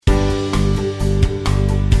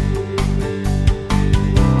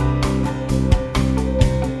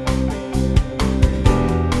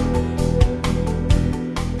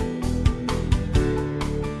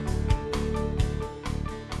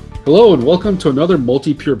Hello and welcome to another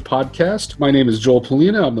Multi-Pure podcast. My name is Joel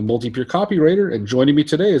Polina. I'm the Multi-Pure copywriter, and joining me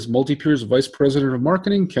today is Multi-Pure's Vice President of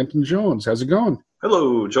Marketing, Kenton Jones. How's it going?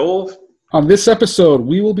 Hello, Joel. On this episode,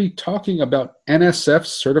 we will be talking about NSF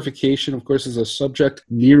certification. Of course, is a subject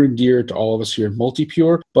near and dear to all of us here at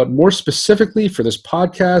Multi-Pure. But more specifically for this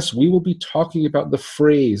podcast, we will be talking about the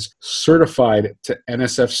phrase certified to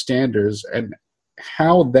NSF standards and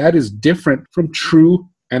how that is different from true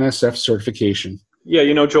NSF certification. Yeah,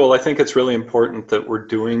 Joel, I think it's really important that we're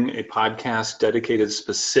doing a podcast dedicated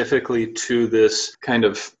specifically to this kind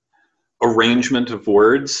of arrangement of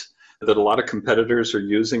words that a lot of competitors are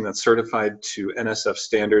using that's certified to NSF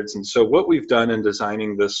standards. And so what we've done in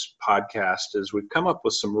designing this podcast is we've come up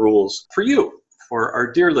with some rules for you, for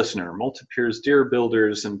our dear listener, Multi-Pure's dear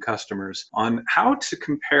builders and customers, on how to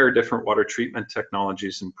compare different water treatment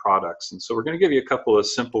technologies and products. And so we're going to give you a couple of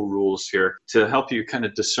simple rules here to help you kind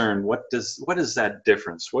of discern what is that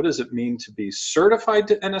difference? What does it mean to be certified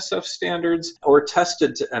to NSF standards or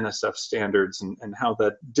tested to NSF standards, and how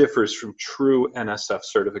that differs from true NSF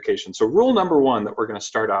certification. So rule number one that we're going to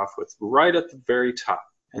start off with right at the very top,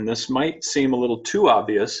 and this might seem a little too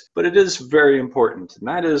obvious, but it is very important. And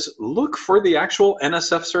that is, look for the actual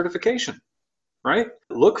NSF certification, right?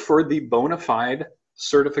 Look for the bona fide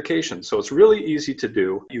certification. So it's really easy to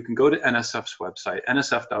do. You can go to NSF's website,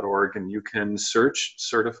 nsf.org, and you can search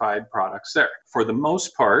certified products there. For the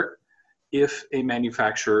most part, if a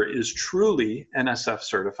manufacturer is truly NSF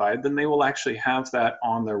certified, then they will actually have that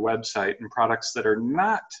on their website. And products that are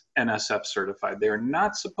not NSF certified, they are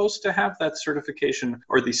not supposed to have that certification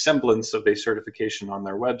or the semblance of a certification on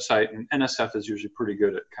their website. And NSF is usually pretty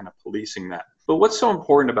good at kind of policing that. But what's so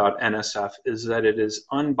important about NSF is that it is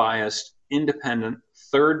unbiased, independent,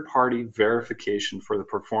 third-party verification for the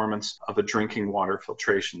performance of a drinking water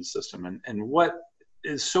filtration system. And what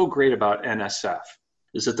is so great about NSF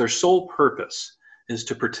is that their sole purpose is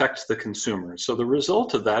to protect the consumer. So the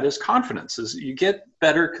result of that is confidence, is you get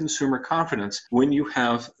better consumer confidence when you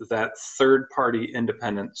have that third-party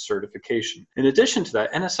independent certification. In addition to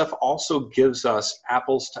that, NSF also gives us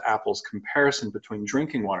apples-to-apples comparison between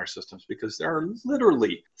drinking water systems, because there are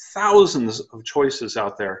literally thousands of choices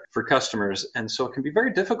out there for customers, and so it can be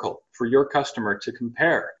very difficult for your customer to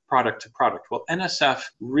compare product to product. Well, NSF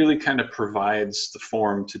really kind of provides the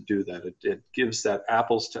form to do that. It gives that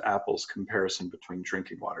apples-to-apples comparison between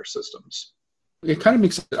drinking water systems. It kind of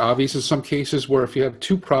makes it obvious in some cases where if you have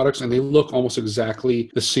two products and they look almost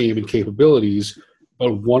exactly the same in capabilities,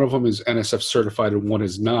 but one of them is NSF certified and one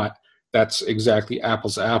is not, that's exactly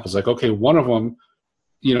apples to apples. Like, okay, one of them,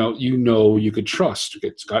 you could trust.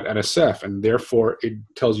 It's got NSF, and therefore it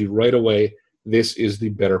tells you right away this is the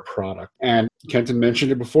better product. And Kenton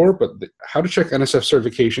mentioned it before, but how to check NSF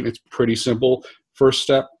certification, it's pretty simple. First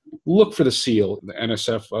step, look for the seal, the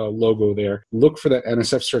NSF logo there. Look for that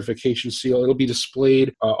NSF certification seal. It'll be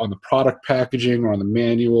displayed on the product packaging or on the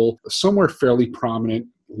manual, somewhere fairly prominent.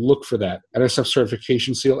 Look for that NSF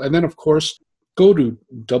certification seal. And then, of course, go to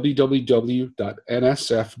www.nsf.org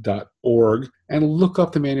and look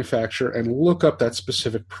up the manufacturer and look up that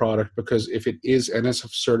specific product, because if it is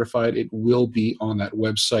NSF certified, it will be on that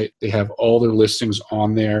website. They have all their listings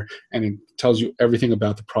on there, and it tells you everything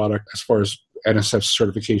about the product as far as NSF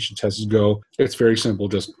certification tests go. It's very simple.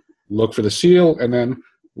 Just look for the seal and then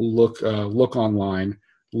look online.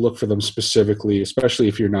 Look for them specifically, especially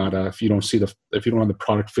if you're not, if you don't have the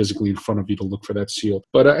product physically in front of you to look for that seal.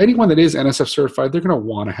 But anyone that is NSF certified, they're going to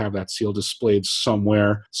want to have that seal displayed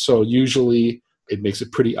somewhere. So usually it makes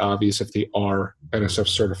it pretty obvious if they are NSF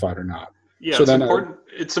certified or not. Yeah, so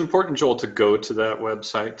it's important, Joel, to go to that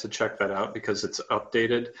website to check that out, because it's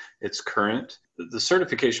updated, it's current. The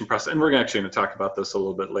certification process, and we're actually going to talk about this a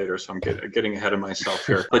little bit later, so I'm getting ahead of myself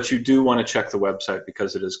here. But you do want to check the website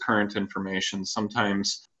because it is current information.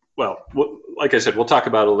 Sometimes, like I said, we'll talk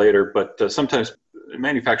about it later, but sometimes the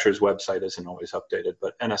manufacturer's website isn't always updated,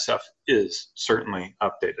 but NSF is certainly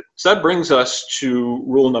updated. So that brings us to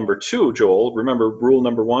rule number two, Joel. Remember, rule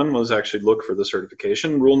number one was actually look for the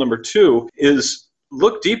certification. Rule number two is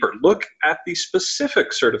look deeper. Look at the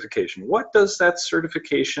specific certification. What does that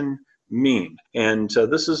certification mean? And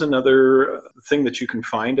this is another thing that you can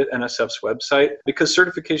find at NSF's website, because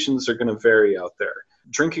certifications are going to vary out there.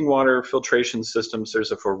 Drinking water filtration systems,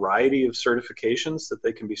 there's a variety of certifications that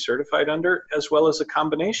they can be certified under, as well as a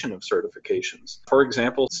combination of certifications. For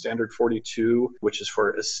example, Standard 42, which is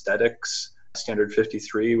for aesthetics, Standard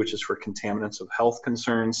 53, which is for contaminants of health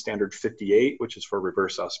concerns, Standard 58, which is for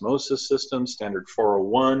reverse osmosis systems, Standard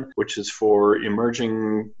 401, which is for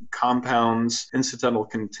emerging compounds, incidental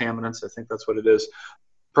contaminants, I think that's what it is.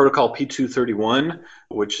 protocol P231,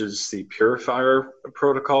 which is the purifier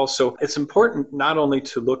protocol. So it's important not only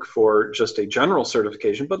to look for just a general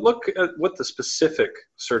certification, but look at what the specific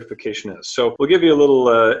certification is. So we'll give you a little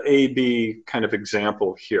A-B kind of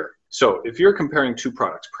example here. So if you're comparing two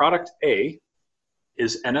products, product A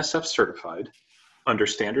is NSF certified under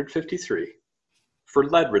standard 53 for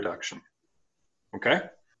lead reduction, okay?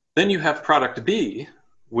 Then you have product B,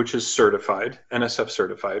 which is certified, NSF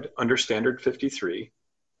certified under standard 53,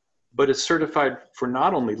 but it's certified for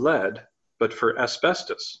not only lead, but for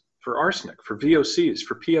asbestos, for arsenic, for VOCs,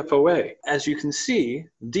 for PFOA. As you can see,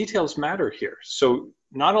 details matter here. So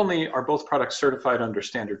not only are both products certified under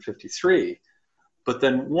standard 53, but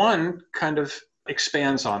then one kind of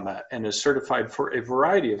expands on that and is certified for a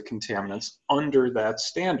variety of contaminants under that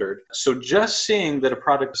standard. So just seeing that a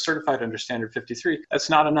product is certified under standard 53, that's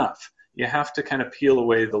not enough. You have to kind of peel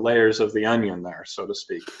away the layers of the onion there, so to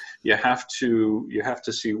speak. You have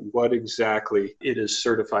to see what exactly it is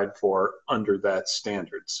certified for under that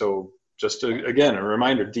standard. So just again, a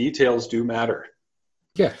reminder, details do matter.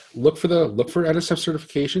 Yeah, look for NSF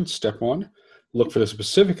certification, step 1. Look for the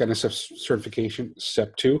specific NSF certification,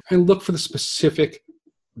 step 2, and look for the specific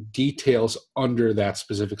details under that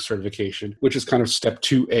specific certification, which is kind of step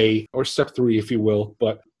 2A or step 3, if you will,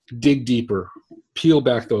 but dig deeper, peel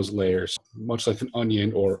back those layers, much like an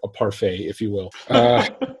onion or a parfait, if you will.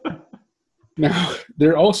 Now,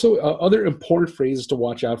 there are also other important phrases to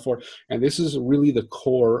watch out for, and this is really the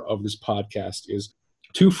core of this podcast, is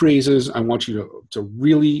 2 phrases. I want you to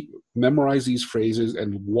really memorize these phrases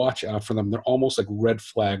and watch out for them. They're almost like red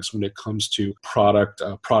flags when it comes to product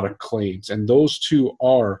claims, and those 2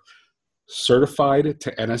 are certified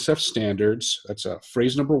to NSF standards. That's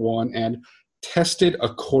phrase number 1, and tested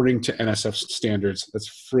according to NSF standards. That's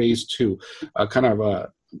phrase 2.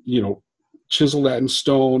 Chisel that in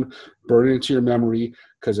stone, burn it into your memory,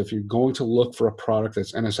 because if you're going to look for a product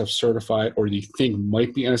that's NSF certified or you think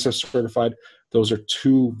might be NSF certified, those are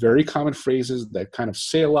 2 very common phrases that kind of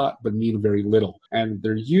say a lot but mean very little. And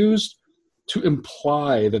they're used to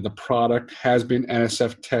imply that the product has been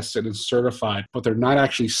NSF tested and certified, but they're not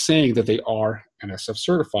actually saying that they are NSF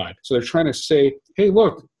certified. So they're trying to say, hey,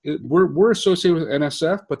 look, we're associated with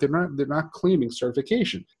NSF, but they're not claiming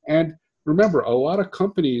certification. And remember, a lot of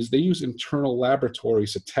companies, they use internal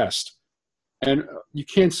laboratories to test. And you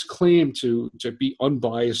can't claim to be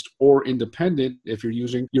unbiased or independent if you're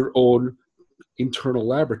using your own internal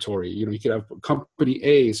laboratory. You could have company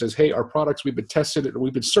A says, hey, our products, we've been tested and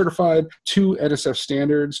we've been certified to NSF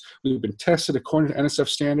standards. We've been tested according to NSF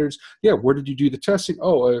standards. Yeah, where did you do the testing?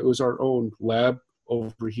 Oh, it was our own lab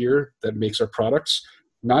over here that makes our products.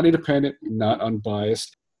 Not independent, not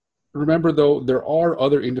unbiased. Remember, though, there are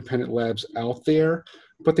other independent labs out there,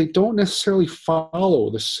 but they don't necessarily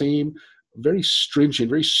follow the same very stringent,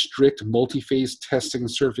 very strict multi-phase testing and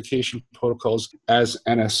certification protocols as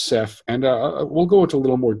NSF. And we'll go into a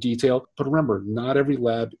little more detail, but remember, not every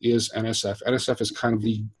lab is NSF. NSF is kind of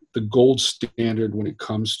the gold standard when it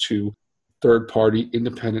comes to third-party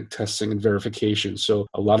independent testing and verification. So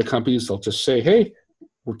a lot of companies, they'll just say, hey,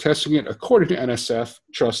 we're testing it according to NSF,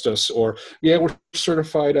 trust us. Or, yeah, we're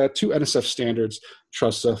certified to NSF standards,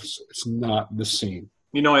 trust us. It's not the same.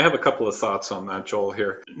 I have a couple of thoughts on that, Joel,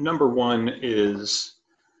 here. Number 1 is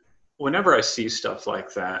whenever I see stuff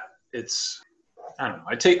like that, I don't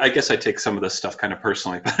know, I guess I take some of this stuff kind of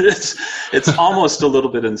personally, but it's almost a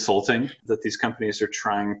little bit insulting that these companies are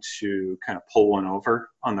trying to kind of pull one over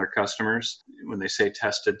on their customers when they say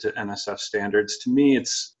tested to NSF standards. To me,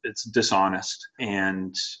 it's dishonest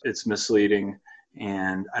and it's misleading.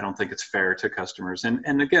 And I don't think it's fair to customers.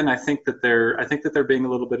 And again, I think that they're being a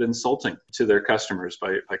little bit insulting to their customers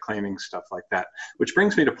by claiming stuff like that. Which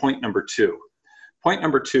brings me to point number 2. Point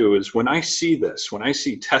number 2 is when I see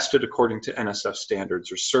tested according to NSF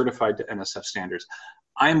standards or certified to NSF standards,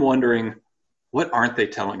 I'm wondering, what aren't they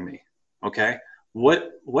telling me? Okay?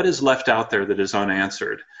 What is left out there that is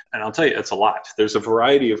unanswered? And I'll tell you, it's a lot. There's a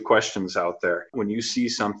variety of questions out there when you see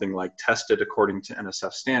something like tested according to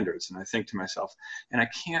NSF standards. And I think to myself, and I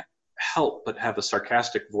can't help but have a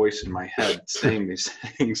sarcastic voice in my head saying these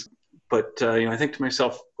things. But I think to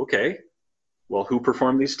myself, okay, well, who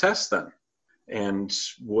performed these tests then? And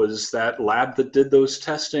was that lab that did those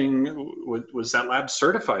testing, was that lab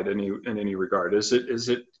certified in any regard? Is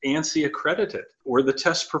it ANSI accredited? Were the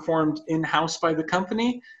tests performed in-house by the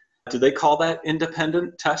company? Do they call that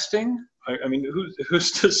independent testing? I mean,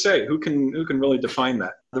 who's to say? Who can really define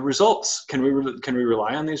that? The results, can we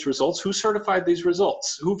rely on these results? Who certified these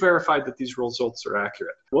results? Who verified that these results are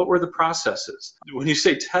accurate? What were the processes? When you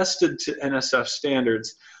say tested to NSF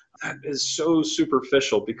standards, That is so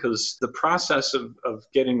superficial, because the process of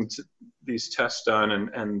getting these tests done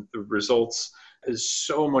and the results is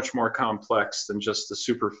so much more complex than just the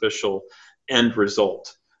superficial end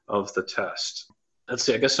result of the test. Let's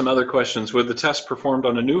see, I guess some other questions. Were the tests performed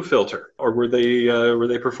on a new filter, or were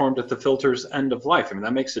they performed at the filter's end of life? I mean,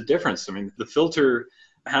 that makes a difference. I mean, the filter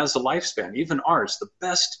has a lifespan. Even ours, the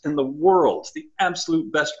best in the world, the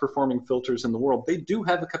absolute best performing filters in the world, they do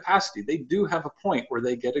have a capacity. They do have a point where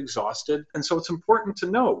they get exhausted. And so it's important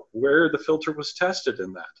to know where the filter was tested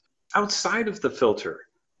in that. Outside of the filter,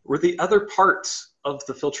 were the other parts of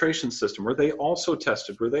the filtration system, were they also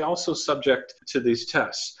tested? Were they also subject to these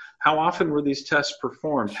tests? How often were these tests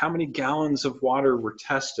performed? How many gallons of water were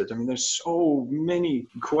tested? I mean, there's so many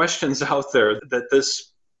questions out there that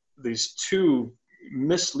these two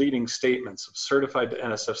misleading statements of certified to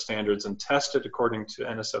NSF standards and tested according to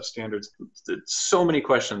NSF standards, so many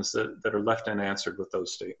questions that are left unanswered with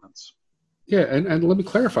those statements. Yeah, and let me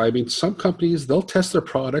clarify. I mean, some companies, they'll test their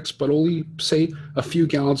products, but only, say, a few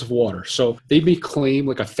gallons of water. So they may claim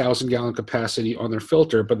like 1,000-gallon capacity on their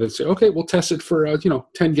filter, but then say, okay, we'll test it for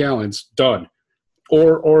 10 gallons, done.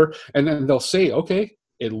 And then they'll say, okay,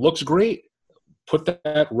 it looks great.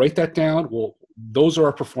 Write that down. Well, those are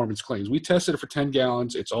our performance claims. We tested it for 10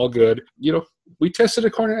 gallons. It's all good. We tested it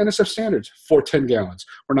according to NSF standards for 10 gallons.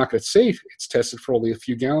 We're not going to say it's tested for only a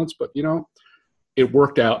few gallons, but it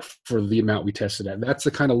worked out for the amount we tested at. That's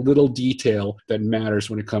the kind of little detail that matters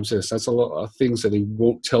when it comes to this. That's a lot of things that they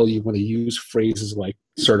won't tell you when they use phrases like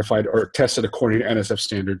certified or tested according to NSF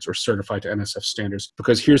standards or certified to NSF standards,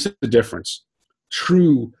 because here's the difference.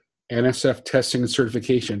 True NSF testing and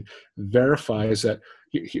certification verifies that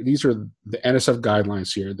these are the NSF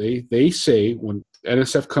guidelines here. They say when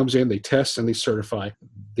NSF comes in, they test and they certify.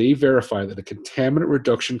 They verify that the contaminant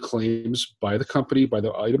reduction claims by the company, by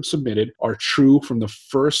the item submitted, are true from the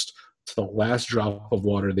first to the last drop of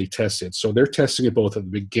water they tested. So they're testing it both at the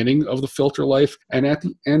beginning of the filter life and at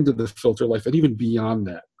the end of the filter life, and even beyond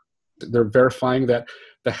that. They're verifying that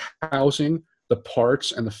the housing, the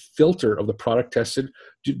parts, and the filter of the product tested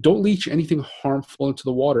don't leach anything harmful into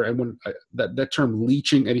the water. And when that term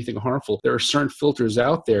leaching anything harmful, there are certain filters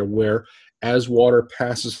out there where as water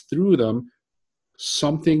passes through them,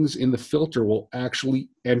 some things in the filter will actually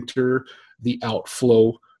enter the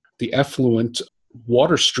outflow, the effluent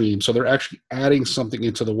water stream. So they're actually adding something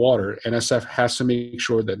into the water. NSF has to make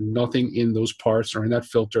sure that nothing in those parts or in that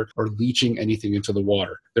filter are leaching anything into the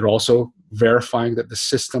water. They're also verifying that the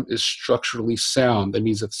system is structurally sound. That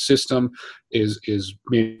means that the system is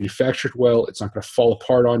manufactured well. It's not going to fall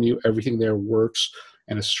apart on you. Everything there works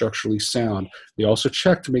and is structurally sound. They also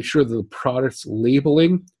check to make sure that the product's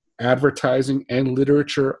labeling, advertising, and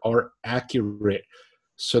literature are accurate.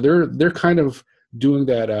 So they're kind of doing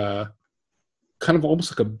that kind of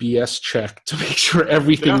almost like a BS check to make sure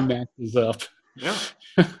everything matches up. Yeah.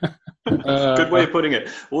 Good way of putting it.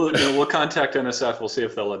 We'll contact NSF. We'll see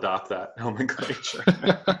if they'll adopt that nomenclature.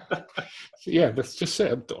 Yeah, that's just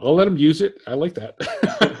it. I'll let them use it. I like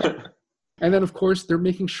that. And then, of course, they're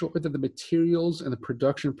making sure that the materials and the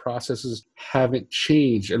production processes haven't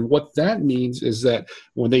changed. And what that means is that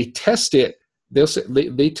when they test it, they'll say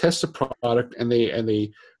they test the product and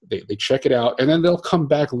they check it out, and then they'll come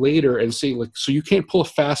back later and say, like, so you can't pull a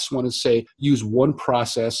fast one and say use one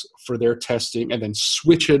process for their testing and then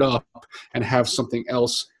switch it up and have something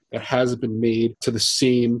else that hasn't been made to the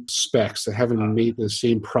same specs, that haven't been made to the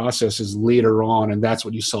same processes later on, and that's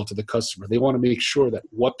what you sell to the customer. They want to make sure that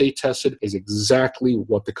what they tested is exactly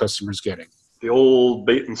what the customer's getting. The old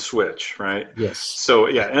bait and switch, right? Yes. So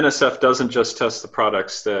NSF doesn't just test the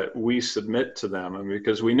products that we submit to them,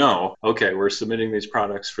 because we know, okay, we're submitting these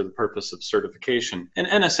products for the purpose of certification. And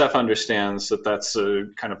NSF understands that that's a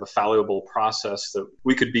kind of a fallible process, that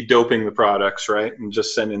we could be doping the products, right, and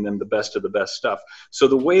just sending them the best of the best stuff. So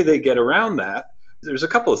the way they get around that, there's a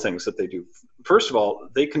couple of things that they do. First of all,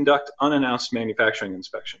 they conduct unannounced manufacturing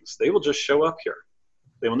inspections. They will just show up here.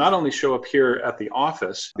 They will not only show up here at the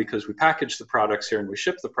office because we package the products here and we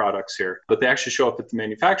ship the products here, but they actually show up at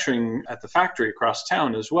the factory across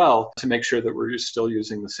town as well to make sure that we're still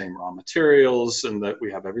using the same raw materials and that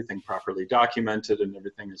we have everything properly documented and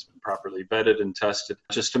everything has been properly vetted and tested,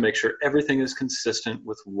 just to make sure everything is consistent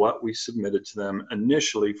with what we submitted to them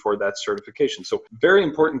initially for that certification. So very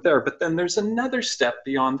important there. But then there's another step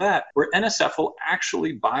beyond that where NSF will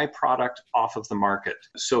actually buy product off of the market.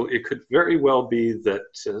 So it could very well be that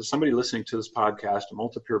somebody listening to this podcast, a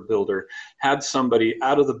Multipure builder, had somebody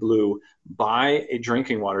out of the blue buy a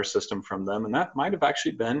drinking water system from them, and that might have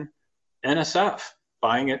actually been NSF.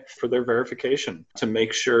 buying it for their verification to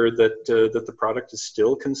make sure that the product is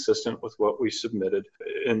still consistent with what we submitted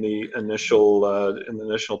in the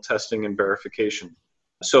initial testing and verification.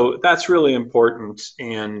 So that's really important,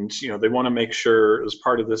 and they want to make sure as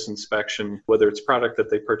part of this inspection, whether it's product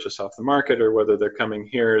that they purchase off the market or whether they're coming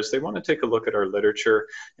here, is they want to take a look at our literature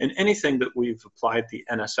and anything that we've applied the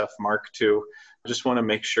NSF mark to. I just want to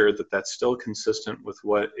make sure that that's still consistent with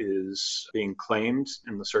what is being claimed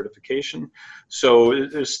in the certification. So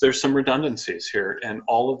there's some redundancies here, and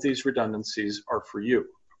all of these redundancies are for you,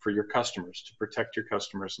 for your customers, to protect your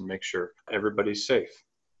customers and make sure everybody's safe.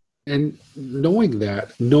 And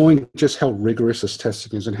knowing just how rigorous this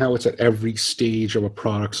testing is and how it's at every stage of a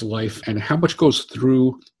product's life and how much goes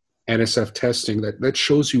through NSF testing, that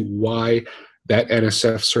shows you why that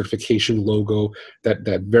NSF certification logo,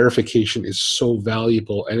 that verification is so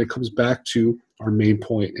valuable. And it comes back to our main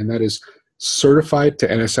point, and that is certified to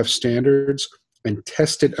NSF standards and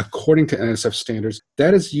tested according to NSF standards.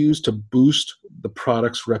 That is used to boost the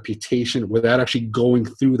product's reputation without actually going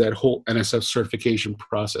through that whole NSF certification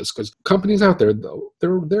process. Because companies out there,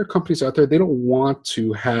 there are companies out there, they don't want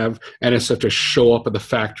to have NSF just show up at the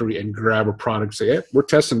factory and grab a product and say, hey, we're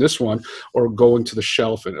testing this one, or going to the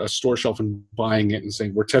shelf, and a store shelf, and buying it and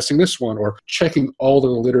saying, we're testing this one, or checking all the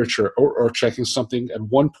literature, or checking something at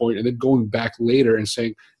one point and then going back later and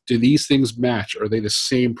saying, do these things match? Are they the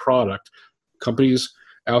same product? Companies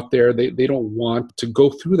out there, they don't want to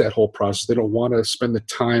go through that whole process. They don't want to spend the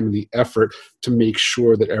time and the effort to make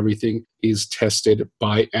sure that everything is tested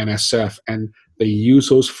by NSF. And they use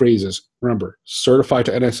those phrases. Remember, certified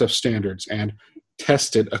to NSF standards and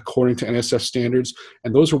tested according to NSF standards.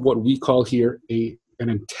 And those are what we call here an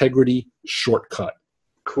integrity shortcut.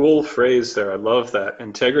 Cool phrase there. I love that.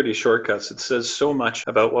 Integrity shortcuts. It says so much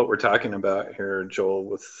about what we're talking about here, Joel,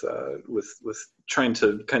 with trying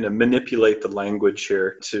to kind of manipulate the language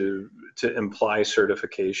here to imply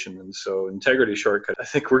certification. And so integrity shortcut, I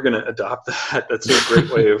think we're going to adopt that. That's a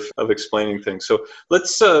great way of explaining things. So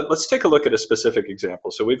let's take a look at a specific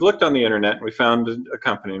example. So we've looked on the internet and we found a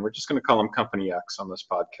company, and we're just going to call them Company X on this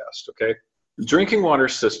podcast, okay? Drinking water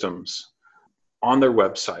systems on their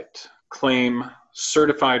website claim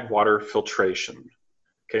certified water filtration.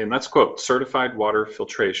 Okay, and that's quote, certified water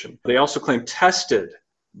filtration. They also claim tested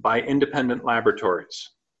by independent laboratories,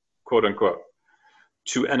 quote unquote,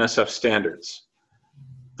 to NSF standards.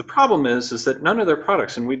 The problem is that none of their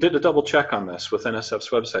products, and we did a double check on this with NSF's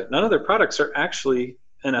website, none of their products are actually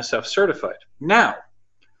NSF certified. Now,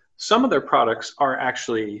 some of their products are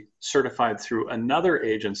actually certified through another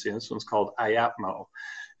agency. This one's called IAPMO.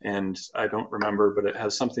 And I don't remember, but it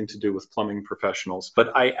has something to do with plumbing professionals.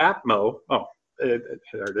 But IAPMO, there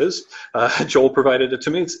it is. Joel provided it to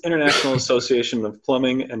me. It's International Association of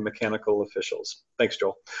Plumbing and Mechanical Officials. Thanks,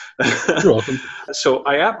 Joel. You're welcome. So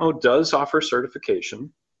IAPMO does offer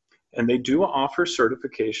certification, and they do offer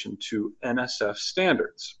certification to NSF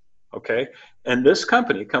standards. Okay, and this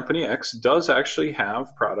company, Company X, does actually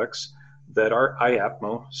have products that are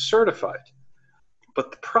IAPMO certified. But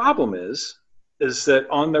the problem is that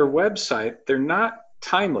on their website, they're not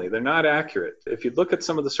timely, they're not accurate. If you look at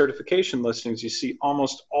some of the certification listings, you see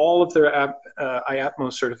almost all of their IAPMO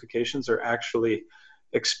certifications are actually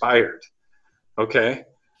expired, okay?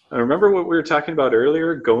 And remember what we were talking about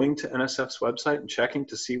earlier, going to NSF's website and checking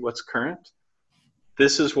to see what's current?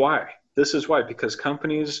 This is why. This is why, because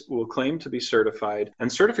companies will claim to be certified,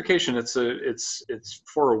 and certification, it's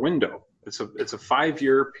for a window. It's a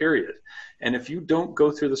 5-year period. And if you don't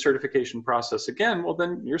go through the certification process again, well,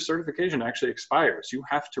 then your certification actually expires. You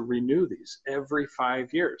have to renew these every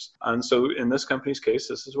 5 years. And so in this company's case,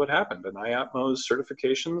 this is what happened. And IAPMO's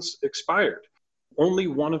certifications expired. Only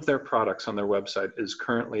one of their products on their website is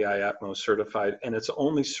currently IAPMO certified, and it's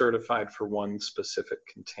only certified for one specific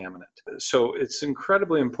contaminant. So it's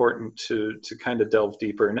incredibly important to kind of delve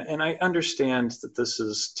deeper. And I understand that this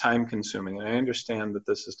is time consuming, and I understand that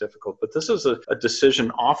this is difficult, but this is a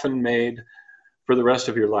decision often made for the rest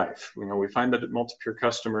of your life. You know, we find that multi-pure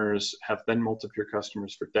customers have been multi-pure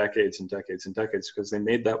customers for decades and decades and decades because they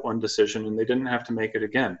made that one decision and they didn't have to make it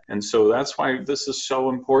again. And so that's why this is so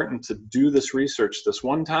important to do this research this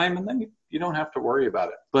one time, and then you don't have to worry about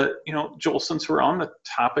it. But, you know, Joel, since we're on the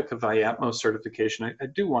topic of IAPMO certification, I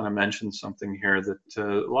do want to mention something here that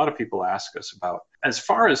a lot of people ask us about. As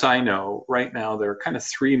far as I know, right now, there are kind of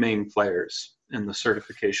 3 main players in the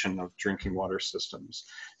certification of drinking water systems.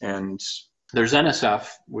 And there's NSF,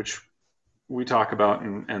 which we talk about,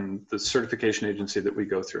 and the certification agency that we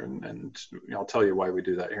go through, and I'll tell you why we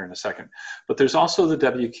do that here in a second. But there's also the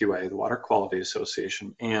WQA, the Water Quality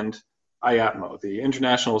Association, and IAPMO, the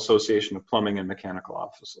International Association of Plumbing and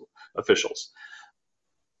Mechanical Officials.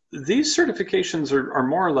 These certifications are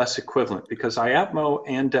more or less equivalent because IAPMO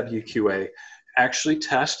and WQA actually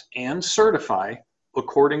test and certify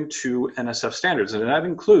according to NSF standards. And that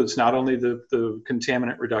includes not only the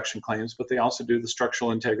contaminant reduction claims, but they also do the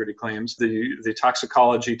structural integrity claims, the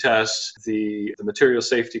toxicology tests, the material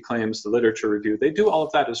safety claims, the literature review. They do all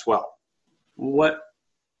of that as well. What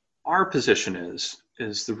our position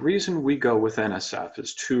is the reason we go with NSF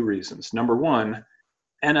is two reasons. Number one,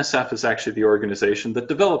 NSF is actually the organization that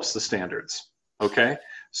develops the standards, okay?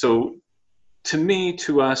 So to me,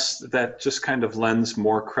 to us, that just kind of lends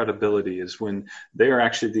more credibility is when they are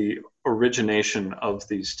actually the origination of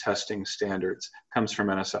these testing standards comes from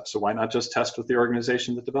NSF. So why not just test with the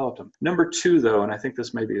organization that developed them? Number two, though, and I think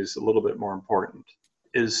this maybe is a little bit more important,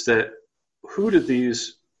 is that who do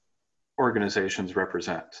these organizations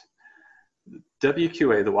represent?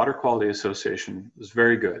 WQA, the Water Quality Association, is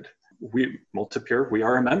very good. Multipure, we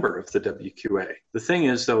are a member of the WQA. The thing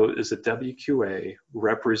is, though, is that WQA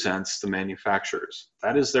represents the manufacturers.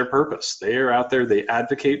 That is their purpose. They are out there, they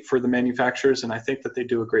advocate for the manufacturers, and I think that they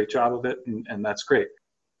do a great job of it, and that's great.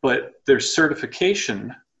 But their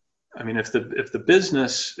certification, I mean, if the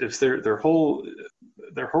business, if their whole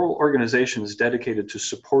organization is dedicated to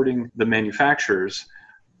supporting the manufacturers,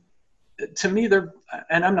 to me,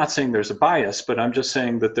 and I'm not saying there's a bias, but I'm just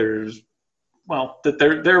saying that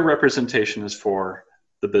that their representation is for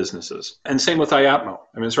the businesses. And same with IAPMO.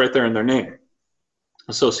 I mean, it's right there in their name.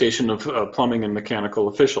 Association of Plumbing and Mechanical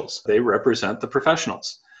Officials. They represent the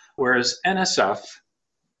professionals. Whereas NSF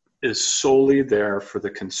is solely there for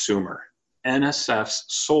the consumer. NSF's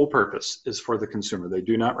sole purpose is for the consumer. They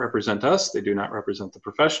do not represent us. They do not represent the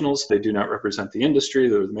professionals. They do not represent the industry,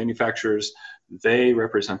 the manufacturers. They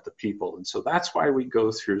represent the people. And so that's why we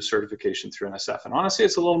go through certification through NSF. And honestly,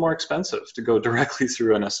 it's a little more expensive to go directly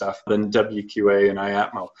through NSF than WQA and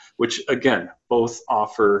IAPMO, which again, both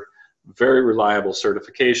offer very reliable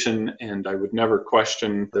certification, and I would never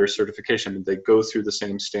question their certification. They go through the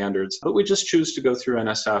same standards, but we just choose to go through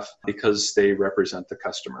NSF because they represent the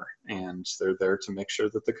customer, and they're there to make sure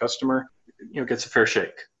that the customer, gets a fair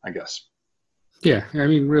shake, I guess. Yeah, I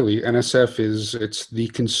mean, really, NSF it's the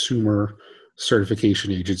consumer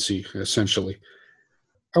certification agency, essentially.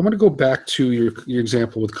 I want to go back to your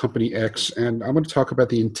example with Company X, and I'm going to talk about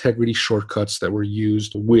the integrity shortcuts that were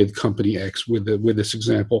used with Company X with this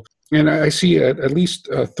example. And I see at least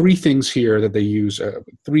three things here that they use,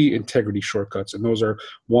 three integrity shortcuts. And those are,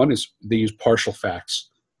 one is they use partial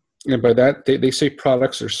facts. And by that, they say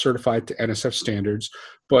products are certified to NSF standards,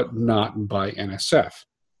 but not by NSF.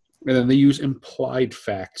 And then they use implied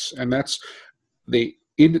facts. And that's, they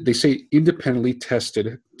say independently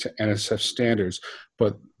tested to NSF standards,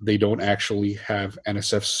 but they don't actually have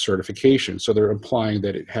NSF certification. So they're implying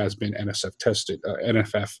that it has been NSF tested,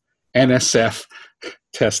 NSF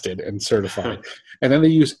tested and certified. And then they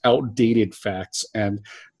use outdated facts. And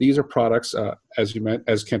these are products,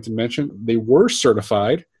 as Kenton mentioned, they were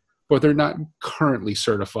certified, but they're not currently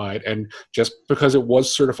certified. And just because it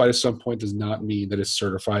was certified at some point does not mean that it's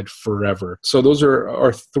certified forever. So those are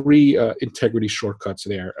our three integrity shortcuts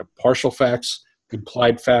there: partial facts,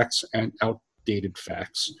 implied facts, and outdated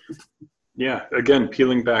facts. Yeah, again,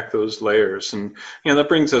 peeling back those layers. And that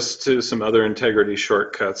brings us to some other integrity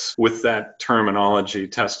shortcuts with that terminology,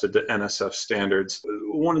 tested to NSF standards.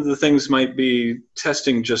 One of the things might be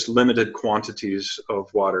testing just limited quantities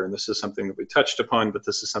of water. And this is something that we touched upon, but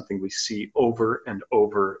this is something we see over and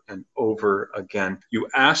over and over again. You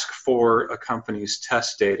ask for a company's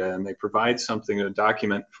test data and they provide something, a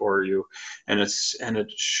document for you, and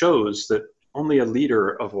it shows that only a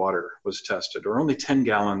liter of water was tested, or only 10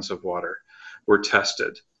 gallons of water were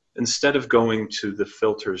tested, instead of going to the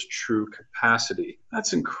filter's true capacity.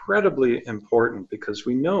 That's incredibly important because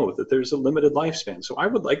we know that there's a limited lifespan. So I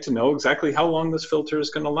would like to know exactly how long this filter is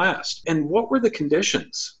going to last. And what were the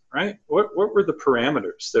conditions, right? What were the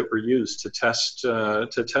parameters that were used to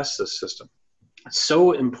test this system?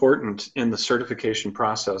 So important in the certification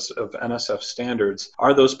process of NSF standards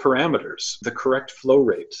are those parameters, the correct flow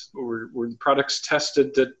rate. Were products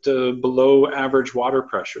tested at below average water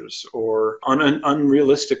pressures or on an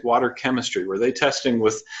unrealistic water chemistry? Were they testing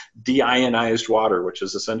with deionized water, which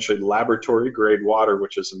is essentially laboratory grade water,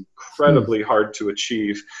 which is incredibly hard to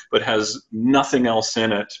achieve, but has nothing else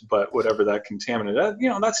in it but whatever that contaminant?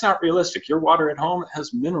 That's not realistic. Your water at home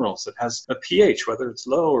has minerals. It has a pH, whether it's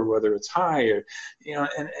low or whether it's high, or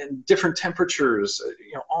and different temperatures,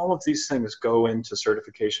 all of these things go into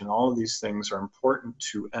certification. All of these things are important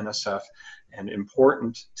to NSF and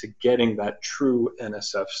important to getting that true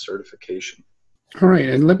NSF certification. All right,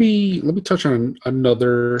 and let me touch on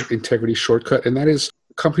another integrity shortcut, and that is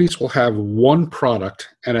companies will have one product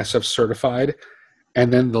NSF certified,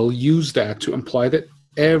 and then they'll use that to imply that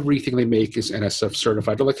everything they make is NSF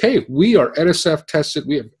certified. They're like, hey, we are NSF tested.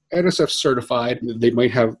 We have NSF certified. They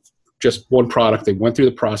might have just one product. They went through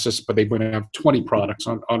the process, but they might have 20 products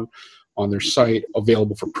on their site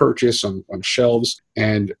available for purchase on shelves.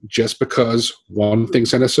 And just because one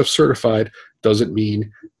thing's NSF certified doesn't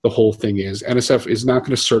mean the whole thing is. NSF is not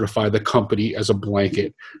going to certify the company as a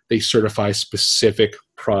blanket. They certify specific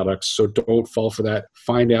products. So don't fall for that.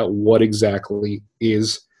 Find out what exactly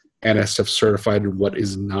is NSF certified and what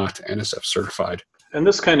is not NSF certified. And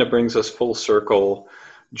this kind of brings us full circle,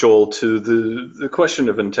 Joel, to the question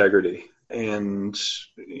of integrity and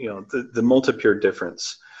the multi-pure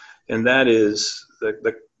difference. And that is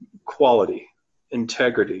the quality,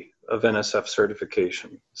 integrity of NSF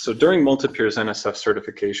certification. So during Multipure's NSF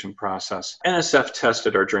certification process, NSF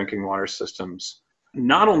tested our drinking water systems,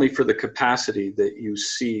 not only for the capacity that you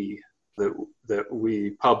see that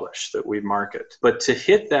we publish, that we market, but to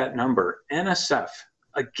hit that number, NSF,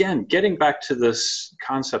 again, getting back to this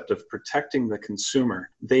concept of protecting the consumer,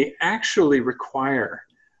 they actually require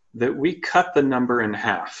that we cut the number in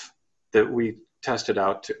half that we tested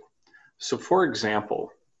out to. So for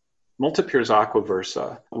example, Multipure's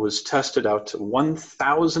Aquaversa was tested out to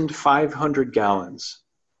 1,500 gallons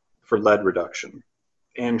for lead reduction,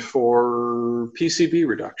 and for PCB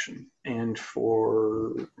reduction, and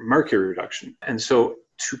for mercury reduction. And so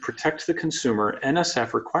to protect the consumer,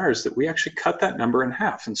 NSF requires that we actually cut that number in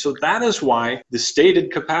half. And so that is why the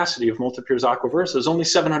stated capacity of Multipure's Aquaversa is only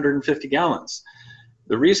 750 gallons.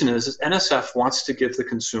 The reason is NSF wants to give the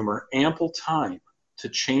consumer ample time to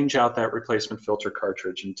change out that replacement filter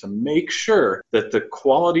cartridge and to make sure that the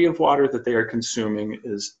quality of water that they are consuming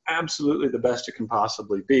is absolutely the best it can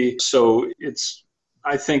possibly be. So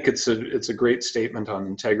I think it's a great statement on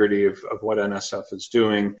integrity of what NSF is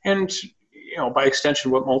doing. And by extension,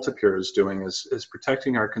 what Multipure is doing is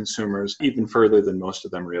protecting our consumers even further than most of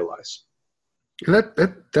them realize.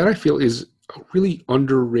 That I feel is a really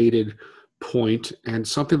underrated point, and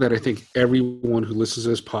something that I think everyone who listens to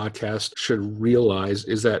this podcast should realize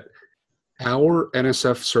is that our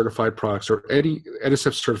NSF certified products, or any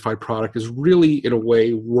NSF certified product, is really in a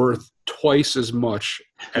way worth twice as much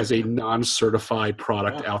as a non-certified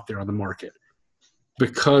product out there on the market,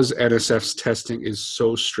 because NSF's testing is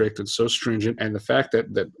so strict and so stringent. And the fact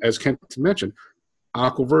that as Kent mentioned,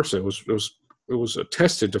 Aquaversa was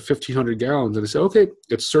tested to 1,500 gallons, and they said, okay,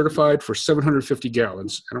 it's certified for 750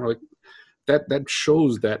 gallons. And I'm like, that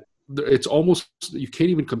shows that it's almost, you can't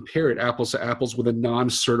even compare it apples to apples with a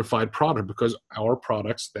non-certified product, because our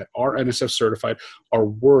products that are NSF certified are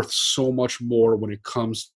worth so much more when it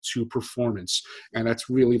comes to performance. And that's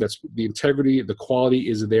the integrity, the quality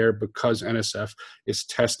is there because NSF is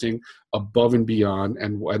testing above and beyond,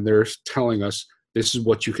 and they're telling us this is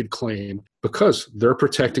what you could claim, because they're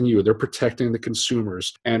protecting you, they're protecting the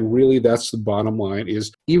consumers. And really that's the bottom line,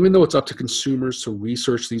 is even though it's up to consumers to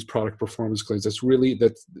research these product performance claims, that's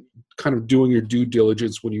kind of doing your due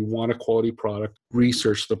diligence when you want a quality product,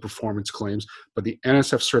 research the performance claims. But the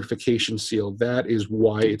NSF certification seal, that is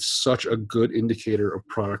why it's such a good indicator of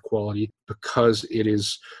product quality, because it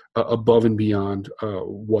is above and beyond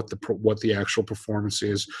what the actual performance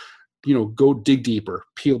is. Go dig deeper,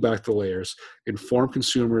 peel back the layers, inform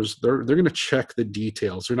consumers. They're going to check the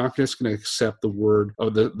details. They're not just going to accept the word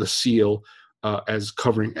of the seal as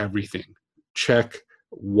covering everything. Check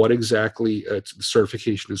what exactly the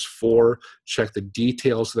certification is for. Check the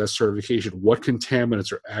details of that certification. What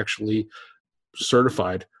contaminants are actually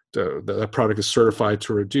certified. The product is certified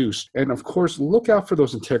to reduce. And of course, look out for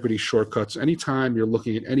those integrity shortcuts. Anytime you're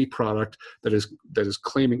looking at any product that is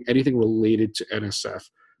claiming anything related to NSF,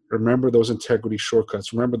 remember those integrity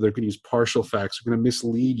shortcuts. Remember, they're going to use partial facts. They're going to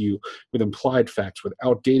mislead you with implied facts, with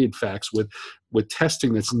outdated facts, with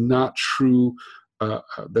testing that's not true.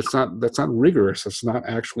 That's not rigorous. That's not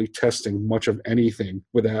actually testing much of anything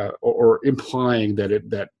without or implying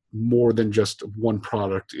that more than just one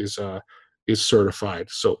product is certified.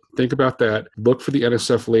 So think about that. Look for the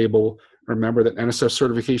NSF label. Remember that NSF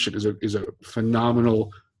certification is a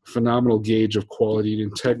phenomenal gauge of quality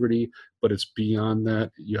and integrity, but it's beyond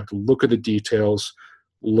that. You have to look at the details,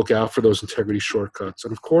 look out for those integrity shortcuts.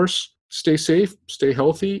 And of course, stay safe, stay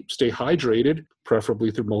healthy, stay hydrated,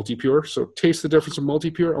 preferably through Multipure. So taste the difference of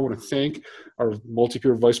Multipure. I want to thank our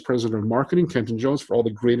Multipure Vice President of Marketing, Kenton Jones, for all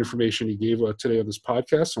the great information he gave today on this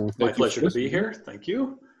podcast. I want to thank My pleasure to be here. Thank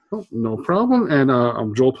you. Oh, no problem. And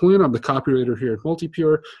I'm Joel Polino. I'm the copywriter here at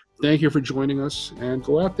Multipure. Thank you for joining us, and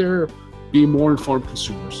go out there, be more informed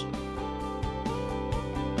consumers.